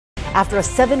After a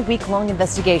 7-week-long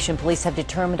investigation, police have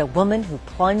determined a woman who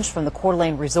plunged from the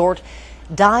Coeur resort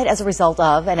died as a result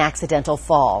of an accidental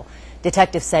fall.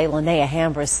 Detectives say Lynea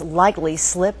Hambrice likely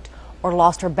slipped or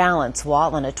lost her balance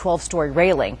while on a 12-story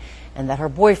railing, and that her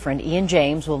boyfriend, Ian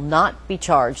James, will not be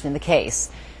charged in the case.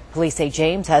 Police say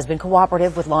James has been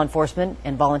cooperative with law enforcement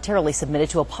and voluntarily submitted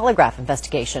to a polygraph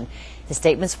investigation. His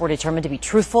statements were determined to be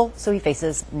truthful, so he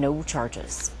faces no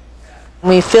charges.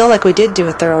 We feel like we did do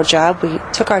a thorough job. We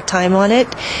took our time on it,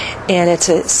 and it's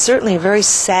certainly a very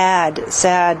sad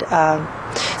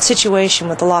situation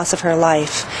with the loss of her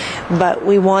life. But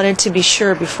we wanted to be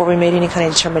sure before we made any kind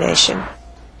of determination.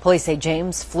 Police say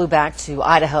James flew back to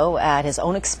Idaho at his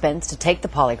own expense to take the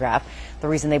polygraph. The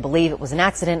reason they believe it was an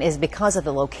accident is because of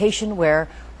the location where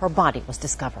her body was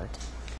discovered.